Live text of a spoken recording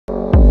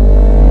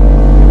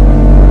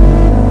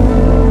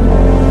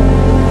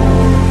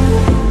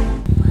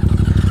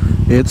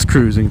It's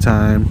cruising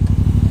time.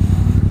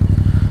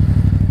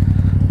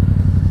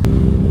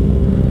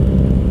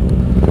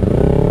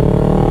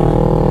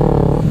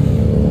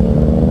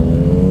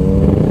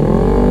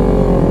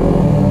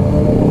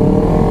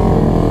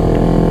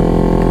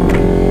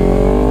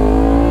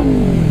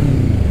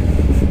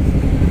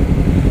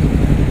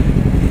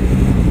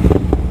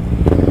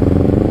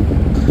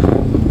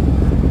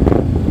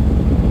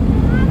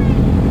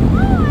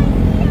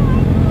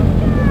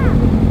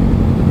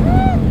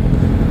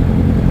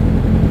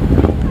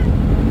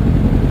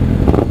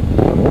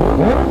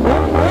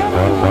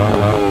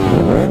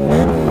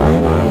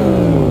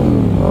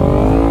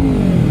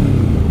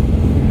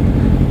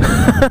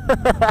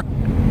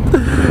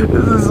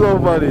 This is so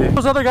funny. Where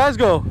those other guys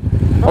go?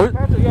 Yeah,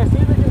 see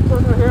if they can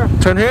turn right here.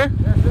 Turn here?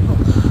 Yeah, simple.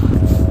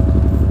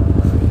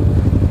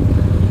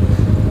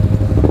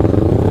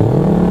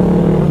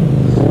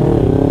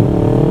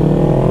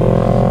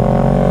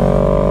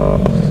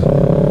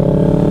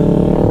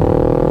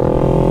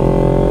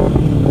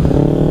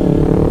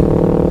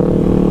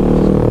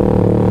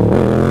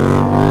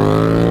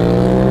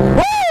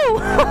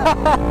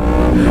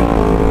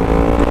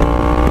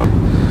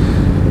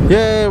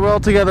 Yay, we're all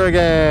together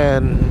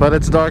again, but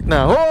it's dark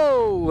now.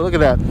 Whoa, look at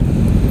that.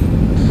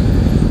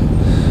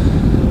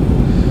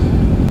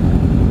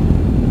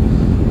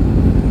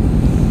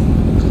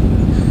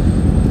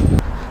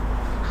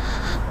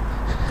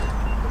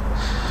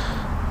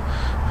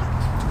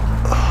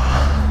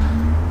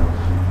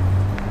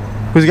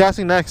 Who's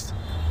gassing next?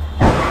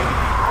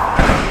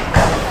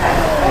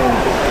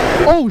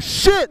 Oh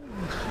shit!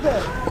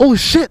 Oh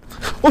shit!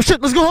 Oh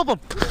shit, let's go help him!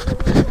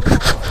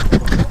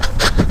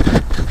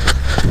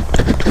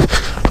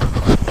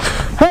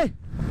 Hey!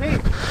 Hey!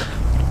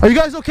 Are you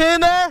guys okay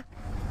in there?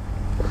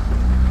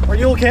 Are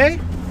you okay?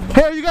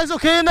 Hey, are you guys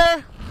okay in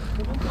there?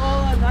 Someone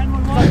call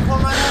 911. Call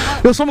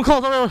 911. Yo, someone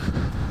call 911.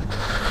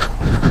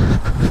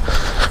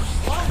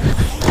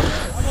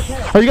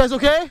 Okay. Are you guys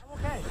okay?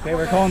 Okay,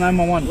 we're calling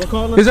 911. We're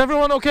calling. Is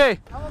everyone okay?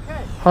 I'm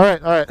okay.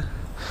 Alright, alright.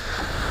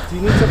 Do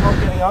you need some help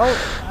getting out?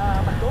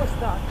 My door's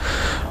stuck.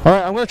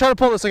 Alright, I'm gonna try to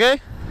pull this,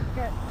 okay?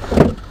 Okay.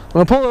 I'm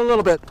gonna pull it a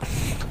little bit.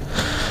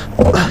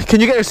 Can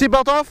you get your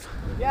seatbelt off?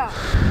 Yeah.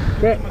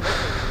 Okay.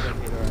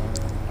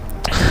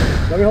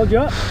 Let me hold you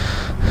up.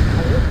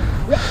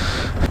 Yeah.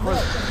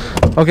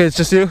 Okay, it's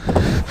just you.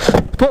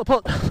 Pull it, pull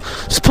it.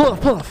 Just pull it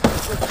off, pull it off.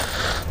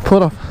 Pull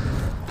it off.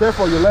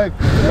 Careful, your leg.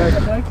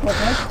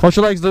 Watch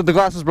your legs, the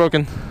glass is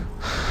broken.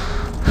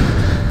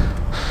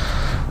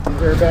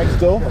 Airbag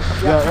still?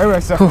 Yeah,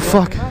 airbag still. Oh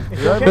fuck.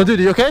 Yo dude,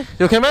 you okay?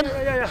 You okay, man?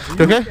 Yeah.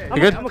 You okay? You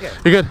good? I'm okay.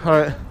 You good?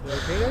 Alright.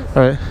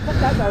 Alright.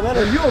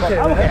 Are you okay?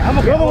 I'm okay. I'm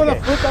okay. You're the one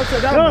that flipped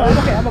upside down. No, I'm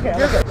okay. I'm okay.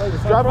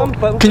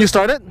 I'm okay. Can you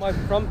start it? My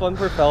front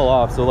bumper fell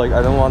off, so like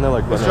I don't want to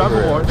like run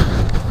over it.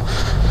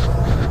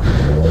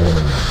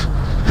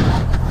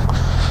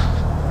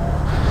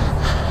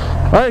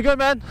 Alright, good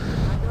man.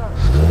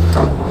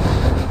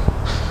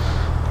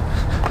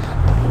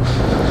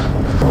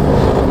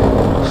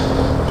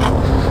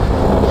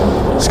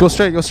 Just go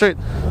straight, go straight.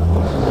 Just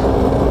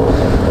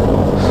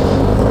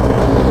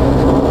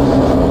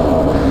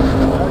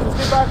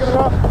keep backing it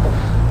up.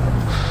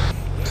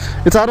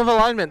 It's out of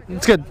alignment.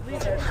 It's good.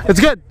 It's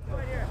good.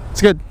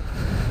 It's good.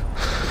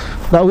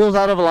 That wheel's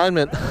out of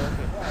alignment.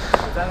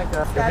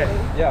 Okay.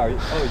 Yeah.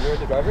 You're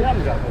the driver? Yeah, I'm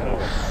the driver.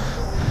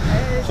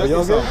 Check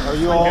yourself. Are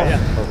you all? Okay.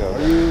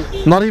 Are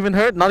you? Not even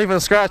hurt? Not even a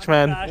scratch,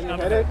 man.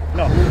 Headache?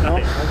 No,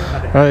 nothing.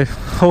 Alright.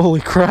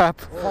 Holy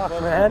crap. Fuck,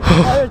 man.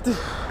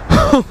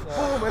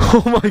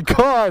 Oh my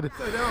god.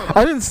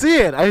 I didn't see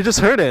it. I just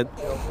heard it.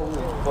 Holy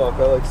fuck!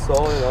 I like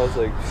saw it and I was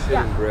like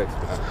shitting bricks,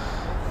 man.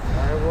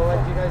 Alright, we'll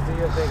let you guys do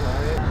your thing,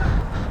 alright?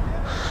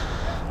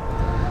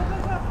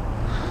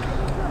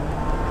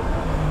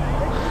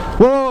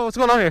 Whoa, what's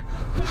going on here?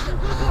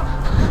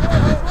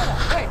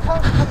 Hey,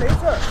 come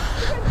later.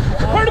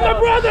 Part of my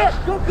brother!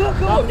 Go,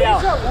 calm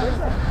down. Go.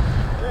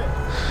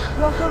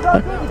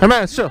 Hey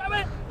man, chill.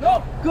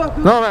 No, go.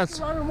 No man.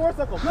 Ride a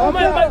motorcycle. Come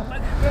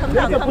down.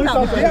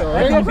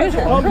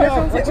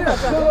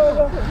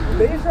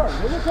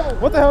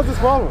 What the hell is this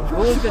problem?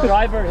 Who is the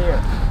driver here?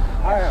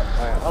 I am.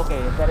 Okay,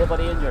 is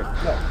anybody injured? No,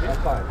 it's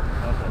fine.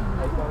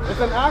 It's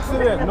an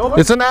accident.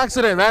 It's an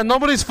accident, man.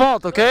 Nobody's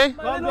fault, okay?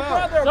 Calm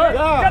down. Sir,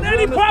 got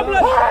any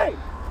problem? Hey!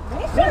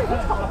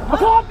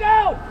 Calm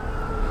down!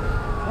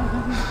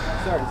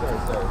 Sorry.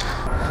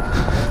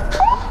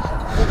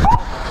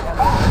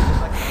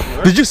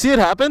 Did you see it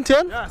happen,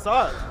 Tian? Yeah, I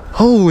saw it.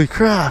 Holy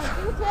crap.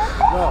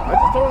 No, I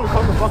just told him to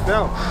calm the fuck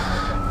down.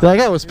 That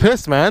guy was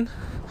pissed, man.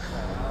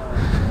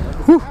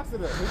 Whew.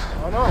 Accident.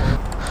 Oh no.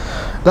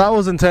 That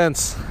was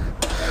intense.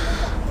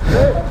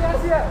 Hey,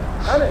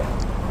 Annie,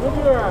 move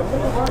your ass.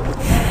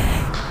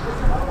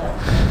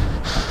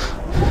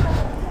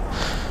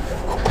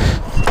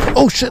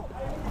 Oh shit.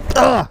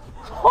 Ah.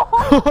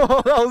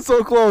 That was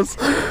so close.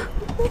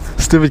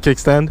 Stupid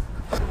kickstand.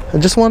 I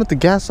just wanted to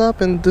gas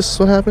up and this is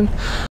what happened.